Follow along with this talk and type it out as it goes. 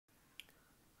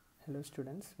Hello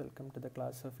students, welcome to the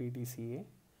class of EDCA.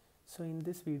 So in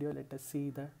this video let us see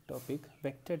the topic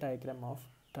vector diagram of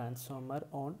transformer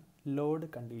on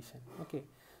load condition. Okay,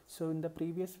 so in the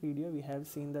previous video we have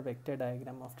seen the vector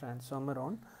diagram of transformer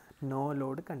on no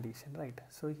load condition, right?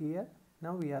 So here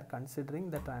now we are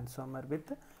considering the transformer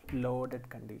with loaded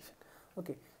condition.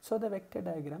 Okay, so the vector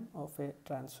diagram of a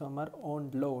transformer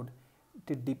on load,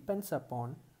 it depends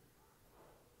upon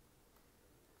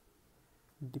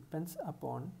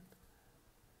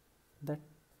the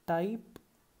type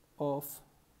of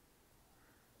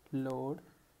load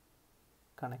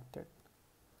connected.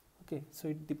 Okay, so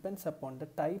it depends upon the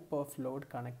type of load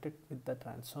connected with the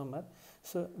transformer.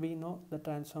 So we know the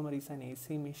transformer is an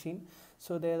AC machine.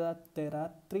 So there are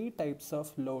three types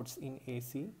of loads in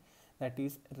AC, that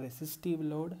is resistive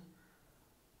load,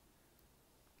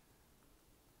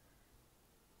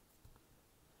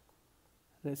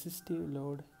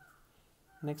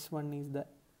 next one is the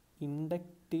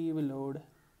inductive load,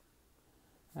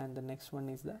 and the next one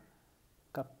is the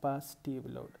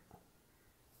capacitive load.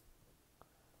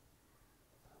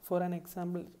 For an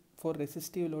example, for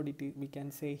resistive load we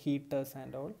can say heaters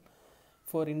and all.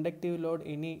 For inductive load,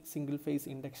 any single phase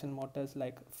induction motors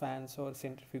like fans or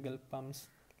centrifugal pumps,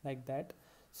 like that.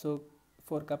 So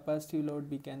for capacitive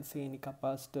load we can say any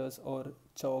capacitors or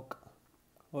choke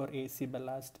or AC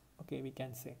ballast, okay, we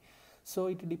can say. So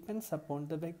it depends upon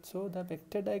the vector. So the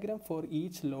vector diagram for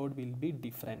each load will be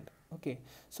different. Okay,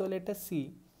 so let us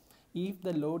see. If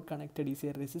the load connected is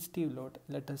a resistive load,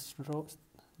 let us draw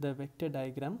the vector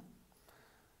diagram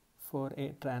for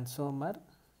a transformer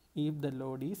if the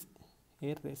load is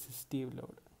a resistive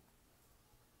load.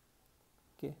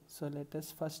 Okay, so let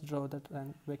us first draw the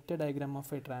vector diagram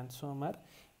of a transformer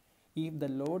if the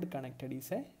load connected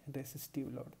is a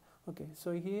resistive load. Okay,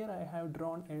 so here I have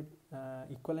drawn a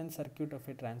equivalent circuit of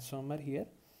a transformer here,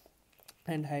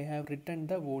 and I have written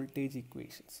the voltage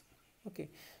equations. Okay,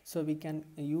 so we can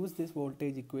use this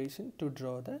voltage equation to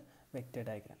draw the vector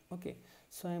diagram. Okay,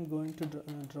 so I am going to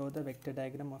draw the vector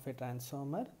diagram of a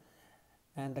transformer,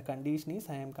 and the condition is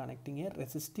I am connecting a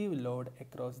resistive load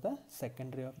across the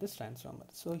secondary of this transformer.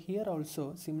 So here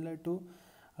also, similar to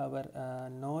our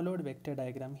no load vector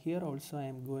diagram, here also I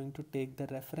am going to take the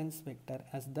reference vector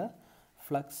as the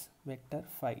flux vector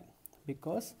phi,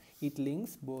 because it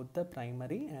links both the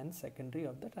primary and secondary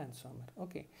of the transformer.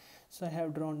 Okay, so I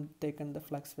have taken the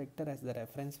flux vector as the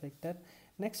reference vector.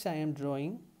 Next I am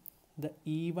drawing the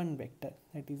E1 vector,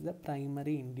 that is the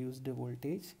primary induced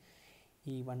voltage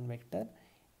E1 vector,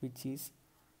 which is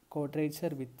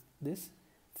quadrature with this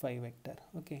phi vector.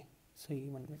 Okay, so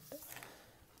E1 vector.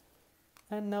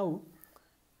 And now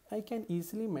I can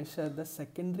easily measure the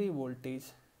secondary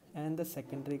voltage and the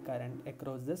secondary current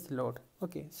across this load.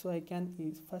 Okay, so I can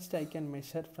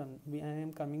measure from, I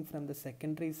am coming from the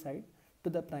secondary side to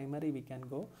the primary we can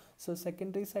go. So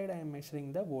secondary side I am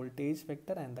measuring the voltage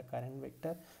vector and the current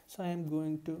vector. So I am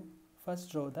going to first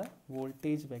draw the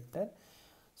voltage vector.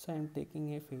 So I am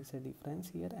taking a phasor difference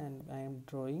here, and I am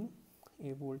drawing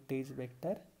a voltage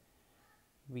vector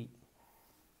V.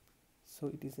 So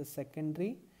it is a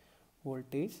secondary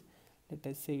voltage, let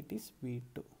us say it is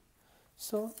V2.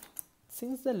 So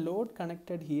since the load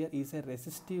connected here is a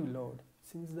resistive load,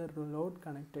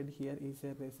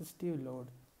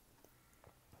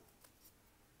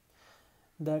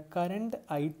 the current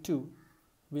I2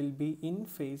 will be in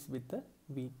phase with the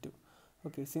V2.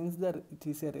 Okay, since it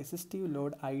is a resistive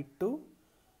load, I2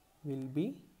 will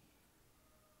be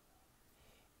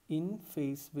in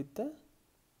phase with the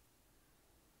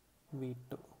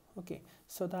V2. Okay,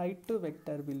 so the I2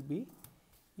 vector will be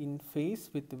in phase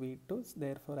with V2,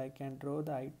 therefore I can draw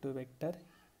the I2 vector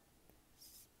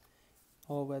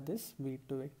over this V2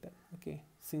 vector. Okay,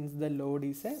 since the load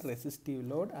is a resistive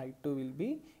load, I2 will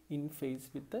be in phase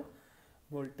with the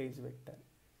voltage vector.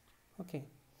 Okay,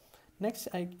 next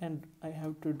I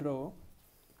have to draw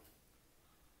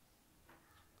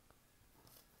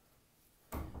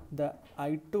the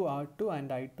I2R2 and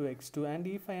I2X2, and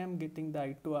if I am getting the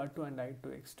I2R2 and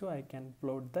I2X2, I can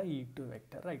plot the E2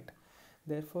 vector, right?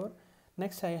 Therefore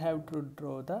next I have to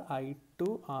draw the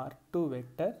I2R2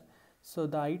 vector. So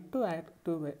the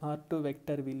I2R2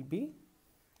 vector will be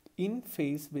in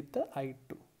phase with the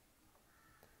I2.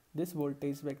 This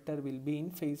voltage vector will be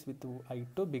in phase with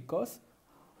I2 because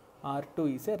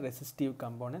R2 is a resistive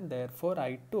component, therefore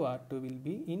I2R2 will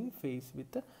be in phase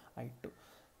with the I2.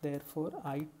 Therefore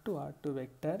I2R2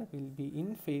 vector will be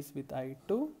in phase with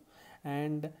I2,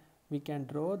 and we can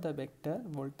draw the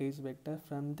voltage vector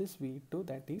from this V2,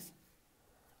 that is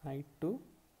I2R2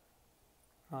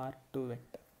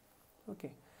 vector.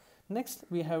 Okay, next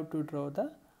we have to draw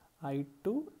the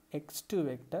I2 x2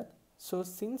 vector. So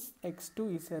since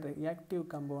x2 is a reactive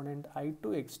component,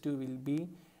 I2 x2 will be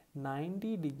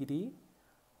 90 degree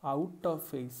out of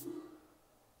phase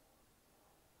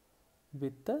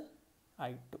with the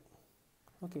I2.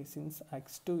 Okay, since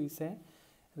x2 is a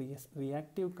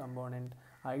reactive component,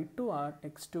 I2 or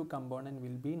x2 component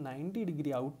will be 90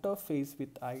 degree out of phase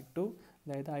with I2.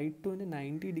 That I2 in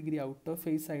 90 degree out of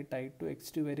phase at I2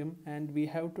 x2 varum, and we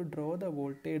have to draw the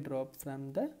voltage drop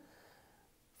from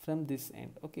this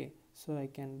end. Okay, so I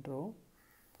can draw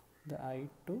the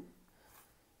I2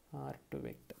 R2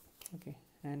 vector. Okay,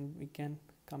 and we can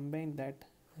combine that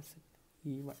as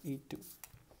E1 E2.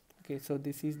 Okay, so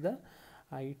this is the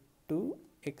I2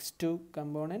 x2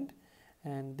 component,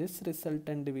 and this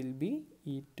resultant will be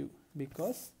E2,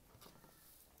 because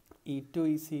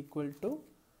E2 is equal to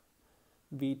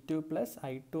V2 plus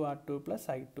I2 R2 plus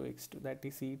I2 x2. That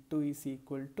is, E2 is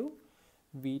equal to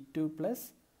V2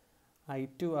 plus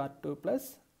I2 R2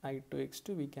 plus I2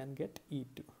 x2. We can get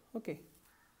E2. Okay.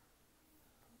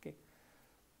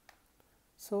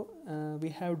 So we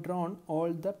have drawn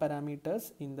all the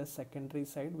parameters in the secondary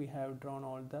side. We have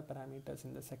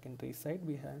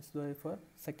so for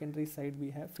secondary side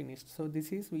we have finished. So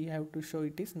this is, we have to show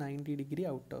it is 90 degree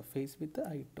out of phase with the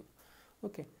I2.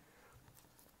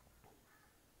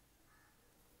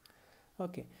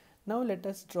 Okay, now let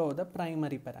us draw the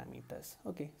primary parameters.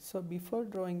 Okay, so before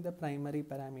drawing the primary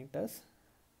parameters,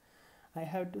 I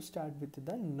have to start with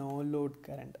the no load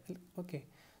current. Okay,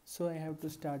 so I have to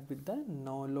start with the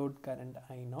no load current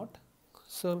I0.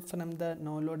 So from the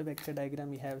no load vector diagram,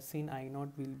 we have seen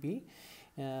I0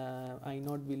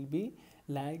 will be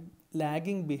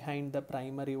lagging behind the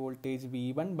primary voltage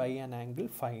V1 by an angle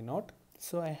phi naught.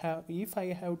 So if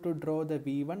I have to draw the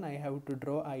V1, I have to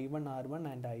draw I1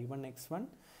 R1 and I1 X1.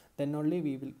 Then only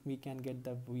we can get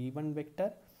the V1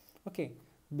 vector. Okay,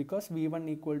 because V1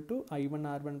 equal to I1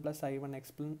 R1 plus I1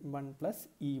 X1 plus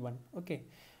E1. Okay,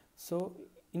 so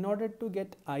in order to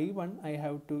get I1, I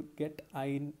have to get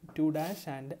I2 dash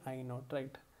and I0,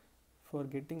 right? For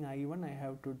getting I1, I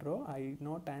have to draw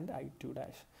I0 and I2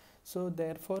 dash. So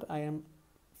therefore, I am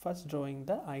first drawing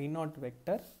the I0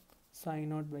 vector. So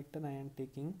I0 vector I am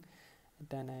taking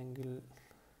at an angle.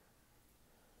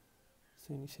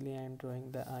 So initially I am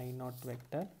drawing the I0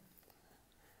 vector,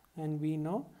 and we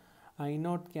know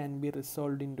I0 can be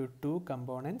resolved into two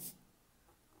components.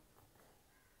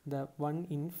 The one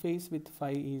in phase with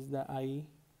phi is the I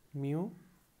mu,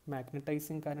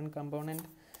 magnetizing current component,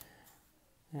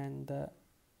 and the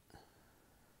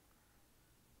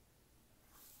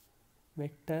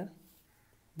vector,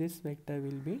 this vector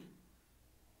will be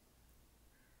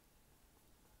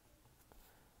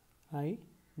I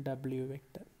W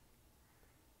vector,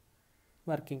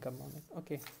 working component.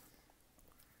 Okay,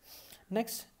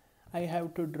 next I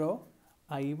have to draw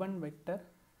I1 vector.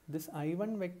 This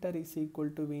I1 vector is equal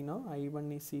to, we know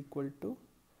I1 is equal to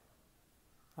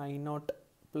I0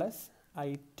 plus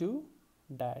I2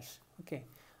 dash. Okay,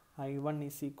 I1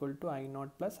 is equal to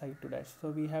I0 plus I2 dash.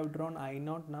 So we have drawn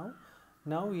I0 now.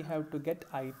 Now we have to get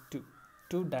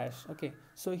I2 dash. Okay,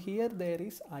 so here there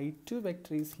is I2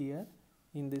 vector is here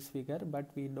in this figure, but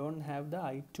we don't have the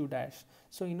I2 dash.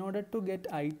 So in order to get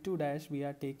I2 dash, we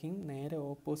are taking നേരെ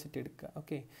opposite എടുക്കുക.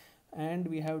 Okay, and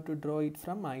we have to draw it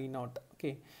from I0.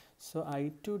 Okay, so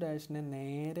I2 dash ne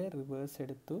നേരെ reverse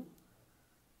എടുത്തു.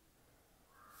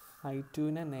 I2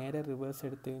 ne നേരെ reverse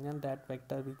എടുത്തു കഴിഞ്ഞാൽ that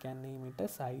vector we can name it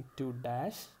as I2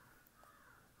 dash.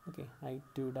 Okay,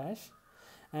 I2 dash,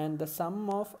 and the sum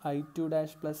of I2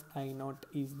 dash plus I0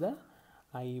 is the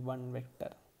I1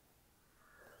 vector.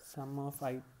 Sum of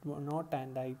I0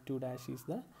 and I2 dash is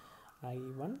the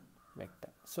I1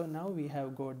 vector. So now we have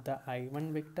got the I1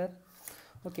 vector.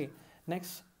 Okay,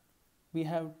 next we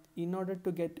have, in order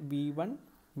to get V1,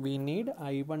 we need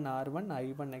I1 R1,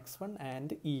 I1 X1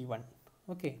 and E1.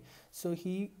 Okay, so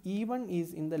E1 is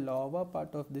in the lower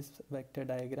part of this vector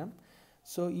diagram.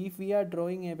 So if we are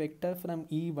drawing a vector from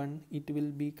E1, it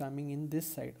will be coming in this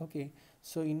side. Okay,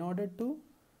 so in order to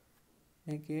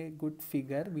make a good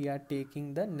figure, we are taking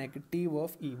the negative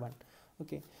of E1.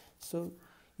 Okay, so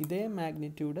ഇതേ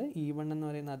magnitude E1 എന്ന്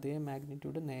പറയുന്ന അതേ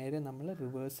magnitude നേരെ നമ്മൾ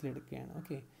റിവേഴ്സിൽ എടുക്കുകയാണ്.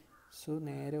 Okay, so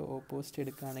നേരെ opposite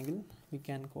എടുക്കുകയാണെങ്കിൽ we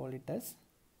can call it as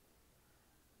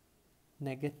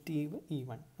negative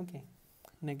E1. Okay,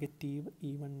 negative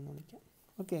E1 എന്ന് വിളിക്കാം.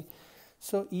 Okay,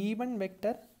 so E1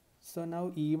 vector, so now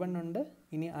E1 ഉണ്ട്,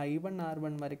 ഇനി I1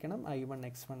 R1 വരയ്ക്കണം, I1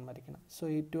 X1 വരയ്ക്കണം. സോ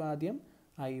ഏറ്റവും ആദ്യം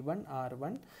I1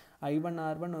 R1. I1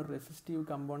 R1 ഒരു റെസിസ്റ്റീവ്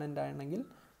കമ്പോണൻ്റ് ആണെങ്കിൽ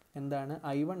എന്താണ്,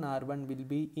 I1 R1 will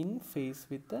be in phase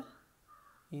with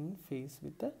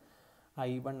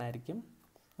I1 ആയിരിക്കും.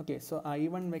 ഓക്കെ. സോ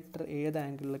I1 വെക്റ്റർ ഏത്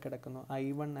ആംഗിളിൽ കിടക്കുന്നു?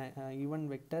 I1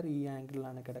 വെക്റ്റർ ഈ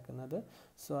ആംഗിളിലാണ് കിടക്കുന്നത്.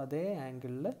 സോ അതേ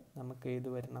ആംഗിളിൽ നമുക്ക് ഏത്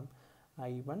വരണം?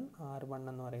 I1 R1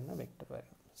 എന്ന് പറയുന്ന വെക്റ്റർ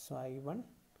വരണം. So I1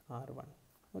 R1.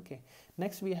 Okay.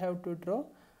 Next we have to draw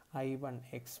I1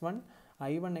 X1.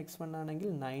 I1 X1 ആണെങ്കിൽ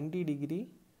 90 degree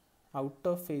out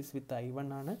of phase with I1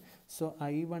 ആണ്. സോ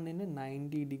I1ന്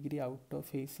 90 ഡിഗ്രി ഔട്ട് ഓഫ്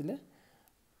ഫേസിൽ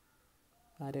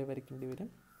ആരെ വരയ്ക്കേണ്ടി വരും?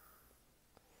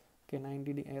 ഓക്കെ,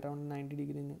 അറൗണ്ട് 90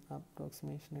 ഡിഗ്രി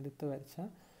അപ്രോക്സിമേഷൻ എടുത്ത് വരച്ചാൽ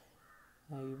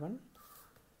I1,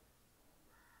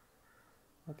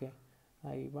 okay,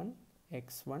 I1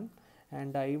 X1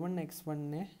 and I1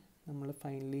 X1നെ നമ്മൾ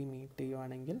finally meet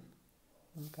ചെയ്യുവാണെങ്കിൽ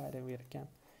നമുക്ക് ആരെ വരയ്ക്കാം?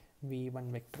 V1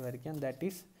 വെക്റ്റർ വരയ്ക്കാം. That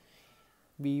is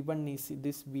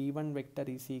V1 vector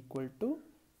is equal to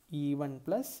E1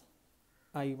 plus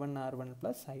I1 R1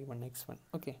 plus I1 X1.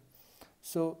 Okay.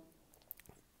 So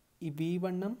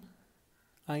V1 ഉം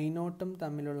I0 ഉം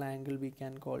തമ്മിലുള്ള angle we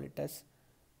can call it as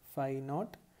phi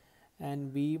naught, and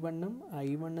V1 ഉം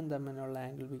I1 ഉം തമ്മിലുള്ള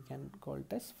angle we can call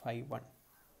it as phi 1.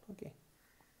 Okay.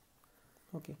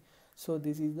 Okay. So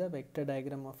this is the vector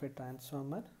diagram of a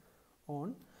transformer on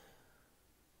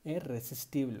a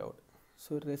resistive load.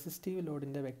 So resistive load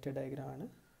in the vector diagram ആണ്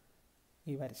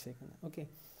ഈ വരച്ചേക്കുന്നത്. Okay.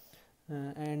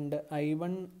 And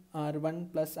I1 R1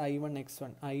 plus I1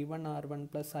 X1, I1 R1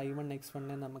 plus I1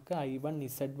 X1നെ നമുക്ക് I1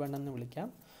 Z1 എന്ന് വിളിക്കാം.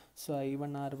 So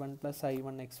I1 R1 plus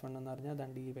I1 X1 എന്ന് പറഞ്ഞാൽ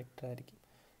അതുകൊണ്ട് ഈ vector ആയിരിക്കും.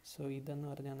 സോ ഇതെന്ന്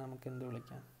പറഞ്ഞാൽ നമുക്ക് എന്ത്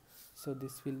വിളിക്കാം? So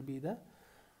this will be the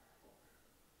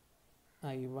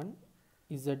I1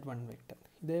 Z1 vector.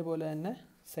 ഇതേപോലെ തന്നെ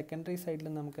സെക്കൻഡറി സൈഡിൽ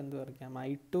നമുക്ക് എന്ത് വരയ്ക്കാം?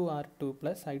 I2 R2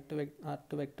 plus I2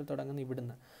 R2 vector തുടങ്ങുന്ന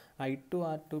ഇവിടുന്ന് I2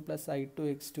 R2 plus I2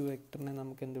 X2 വെക്റ്ററിനെ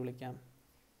നമുക്ക് എന്ത് വിളിക്കാം?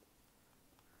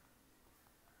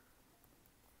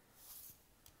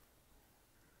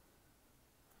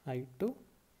 I2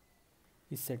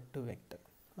 Z2 vector.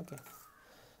 Okay.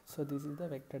 So this is the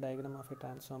vector diagram of a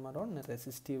transformer on a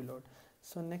resistive load.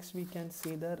 So next we can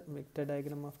see the vector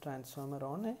diagram of transformer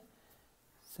on a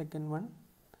second one.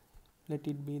 Let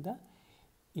it be the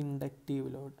inductive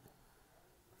load.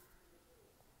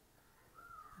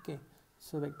 Okay.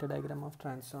 So vector diagram of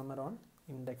transformer on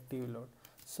inductive load.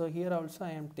 So here also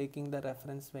I am taking the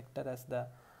reference vector as the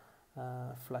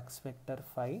flux vector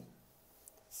phi,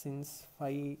 since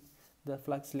phi the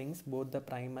flux links both the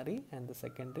primary and the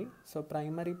secondary. So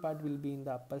primary part will be in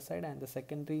the upper side and the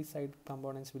secondary side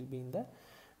components will be in the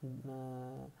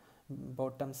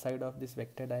bottom side of this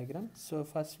vector diagram. So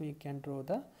first we can draw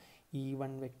the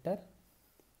E1 vector.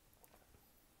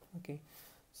 Okay,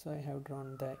 so I have drawn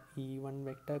the E1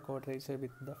 vector quadrature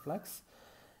with the flux,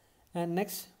 and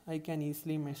next I can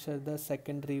easily measure the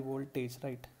secondary voltage,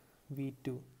 right? V2.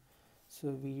 So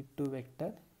V2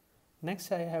 vector. Next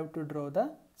I have to draw the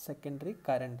secondary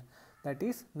current. That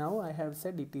is, now I have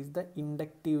said it is the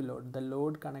inductive load. The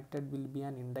load connected will be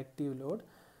an inductive load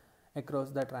across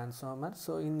the transformer.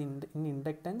 So in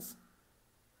inductance,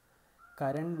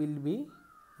 current will be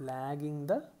lagging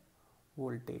the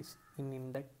voltage. In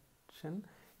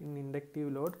inductive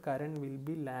load, current will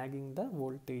be lagging the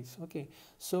voltage. Okay,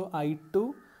 so I2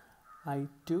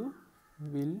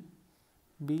 will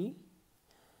be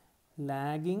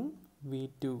lagging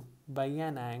V2 by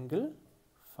an angle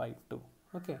phi 2.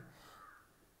 Okay,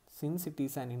 since it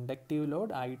is an inductive load,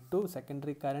 I2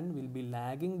 secondary current will be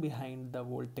lagging behind the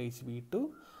voltage V2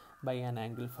 by an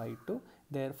angle phi 2.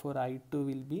 Therefore I2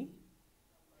 will be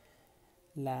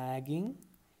lagging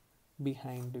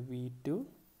behind V2.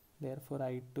 Therefore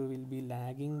I2 will be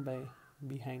lagging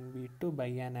behind V2 by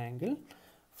an angle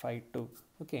phi 2.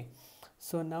 Okay,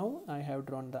 so now I have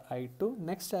drawn the I2.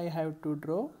 Next I have to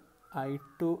draw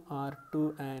I2 R2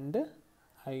 and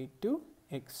I2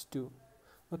 X2.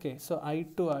 Okay, so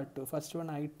I2 R2, first one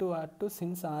I2 R2,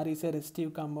 since R is a resistive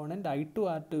component, I2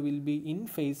 R2 will be in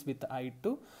phase with I2.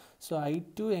 So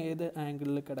I2 ഏത്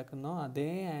ആംഗിളിൽ കിടക്കുന്നോ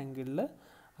അതേ ആംഗിളിൽ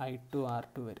I2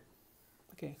 R2 വരും.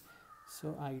 Okay, so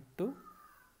I2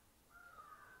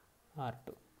 R2.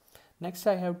 Next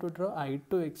I have to draw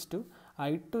I2 X2.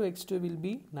 I2 X2 will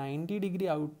be 90 degree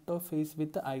out of phase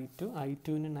with I2.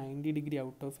 I2 ന് 90 degree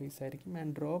out of phase ആയിരിക്കും, and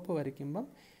drop വരയ്ക്കുമ്പം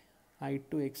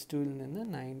I2 X2 ൽ നിന്ന്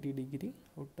 90 degree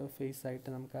out of phase ആയിട്ട്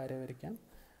നമുക്ക് ആരെ വരയ്ക്കാം?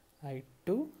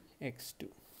 I2 X2,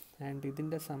 and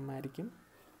ഇതിൻ്റെ some ആയിരിക്കും,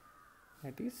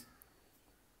 that is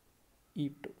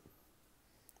E2.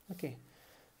 Okay,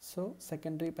 so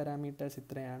secondary parameters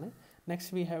ഇത്രയാണ്. Next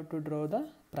we have to draw the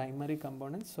primary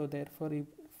components. So therefore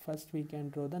first we can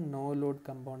draw the no load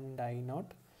component I0.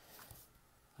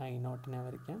 നെ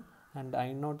വരയ്ക്കാം, and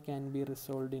I0 can be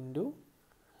resolved into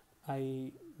I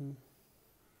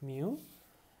mu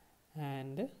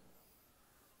and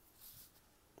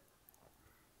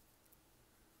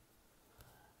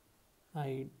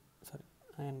I sorry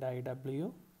and IW.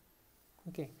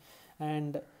 Okay,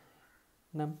 and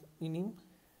ഇനിയും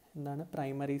എന്താണ്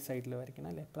primary സൈഡിൽ വരയ്ക്കണം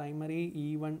അല്ലേ. Primary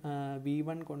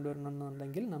V1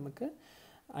 കൊണ്ടുവരണമെന്നുണ്ടെങ്കിൽ നമുക്ക്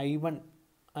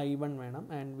I1 വേണം.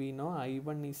 And we know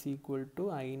I1 is equal to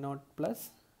I0 plus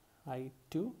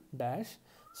I2 dash.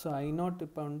 So I0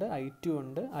 ഇപ്പോൾ ഉണ്ട്, I2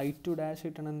 ഉണ്ട്. I2 ഡാഷ്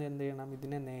കിട്ടണമെന്ന് എന്ത് ചെയ്യണം,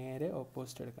 ഇതിനെ നേരെ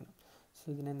ഓപ്പോസിറ്റ് എടുക്കണം. സോ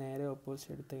ഇതിനെ നേരെ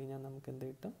ഓപ്പോസിറ്റ് എടുത്തു കഴിഞ്ഞാൽ നമുക്ക് എന്ത്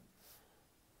കിട്ടും,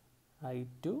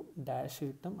 I2 ഡാഷ്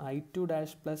കിട്ടും. I2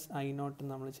 ഡാഷ് പ്ലസ് I0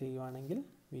 നമ്മൾ ചെയ്യുവാണെങ്കിൽ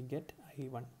we get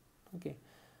I1. Okay,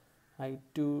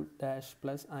 I2 dash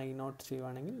plus I0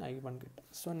 ചെയ്യുവാണെങ്കിൽ I1 കിട്ടും.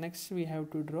 So next we have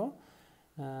to draw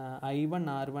I1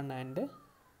 R1 and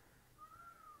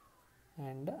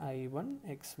I1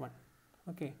 X1.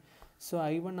 Okay, so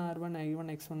I1 R1 I1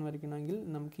 X1 വരയ്ക്കണമെങ്കിൽ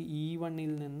നമുക്ക്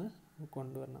E1ൽ നിന്ന്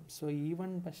കൊണ്ടുവരണം. So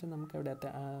E1 പക്ഷെ നമുക്ക് അവിടെ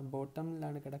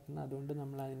ബോട്ടമിലാണ് കിടക്കുന്നത്, അതുകൊണ്ട്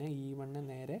നമ്മൾ അതിനെ E1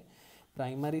 നേരെ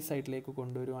പ്രൈമറി സൈഡിലേക്ക്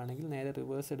കൊണ്ടുവരുവാണെങ്കിൽ നേരെ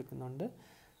റിവേഴ്സ് എടുക്കുന്നുണ്ട്,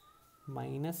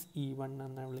 മൈനസ് E1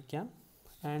 എന്ന് വിളിക്കാം.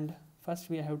 And first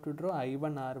we have to draw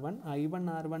I1 R1. I1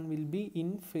 R1 will be in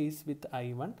phase with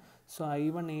I1. So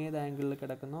I1 ഏത് ആംഗിളിൽ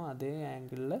കിടക്കുന്നോ അതേ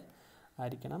ആംഗിളിൽ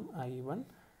ആയിരിക്കണം I1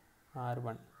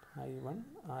 R1.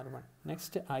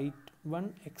 Next I1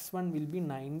 X1 will be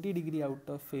 90 degree out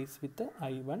of phase with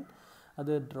I1.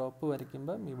 അത് drop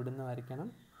വരയ്ക്കുമ്പം ഇവിടുന്ന് വരയ്ക്കണം.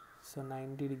 So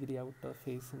 90 degree out of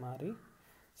phase മാറി.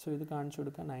 So ഇത് കാണിച്ചു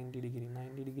കൊടുക്കുക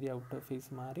 90 ഡിഗ്രി ഔട്ട് ഓഫ് ഫേസ്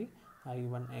മാറി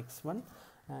I1 X1.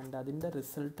 ആൻഡ് അതിൻ്റെ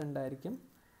റിസൾട്ട് ഉണ്ടായിരിക്കും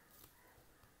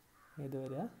ഏത്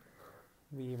വരിക,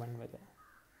 V1 വരിക.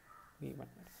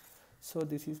 So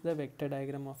this is the vector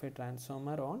diagram of A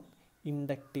transformer on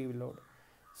inductive load.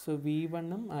 So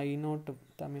V1ഉം I0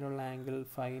 തമ്മിലുള്ള ആംഗിൾ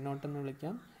Φ0 എന്ന്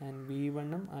വിളിക്കാം. ആൻഡ്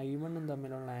V1ഉം I1ഉം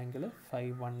തമ്മിലുള്ള ആംഗിൾ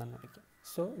Φ1 എന്ന് വിളിക്കാം.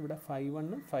 സോ ഇവിടെ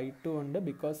Φ1ഉം Φ2 ഉണ്ട്.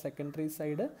 Because secondary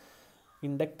side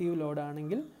inductive load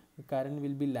ആണെങ്കിൽ current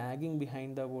will be lagging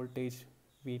behind the voltage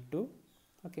V2.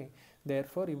 Okay,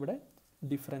 therefore ഇവിടെ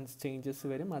ഡിഫറൻസ് ചേഞ്ചസ്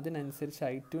വരും. അതിനനുസരിച്ച്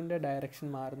I2ൻ്റെ ഡയറക്ഷൻ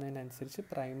മാറുന്നതിനനുസരിച്ച്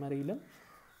പ്രൈമറിയിലും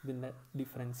ഇതിൻ്റെ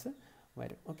ഡിഫറൻസ്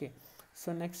വരും. Okay, so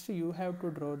next you have to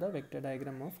draw the vector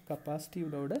diagram of capacitive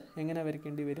load. എങ്ങനെ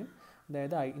വരയ്ക്കേണ്ടി വരും,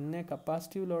 അതായത് ഇന്ന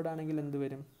കപ്പാസിറ്റീവ് ലോഡാണെങ്കിൽ എന്ത്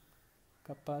വരും,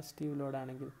 capacitive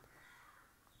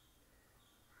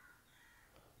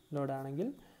ലോഡാണെങ്കിൽ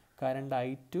current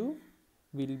I2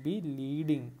 will be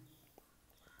leading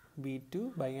V2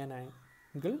 by an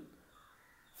angle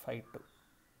Φ2.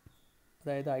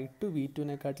 അതായത് I2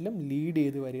 V2നെക്കാട്ടിലും ലീഡ്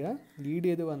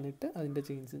ചെയ്ത് വന്നിട്ട് അതിൻ്റെ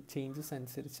ചേഞ്ചസ്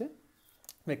അനുസരിച്ച്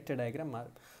vector diagram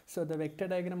മാറും. So the vector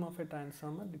diagram of a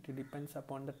transformer, it depends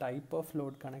upon the type of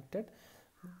load connected.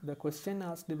 The question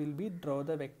asked will be draw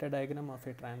the vector diagram of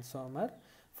a transformer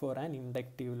for an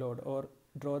inductive load, or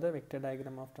draw the vector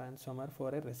diagram of transformer for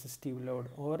a resistive load,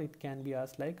 or it can be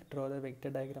asked like draw the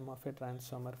vector diagram of a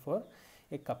transformer for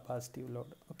a capacitive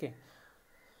load. Okay,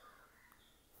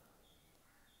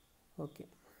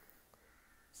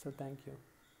 so thank you.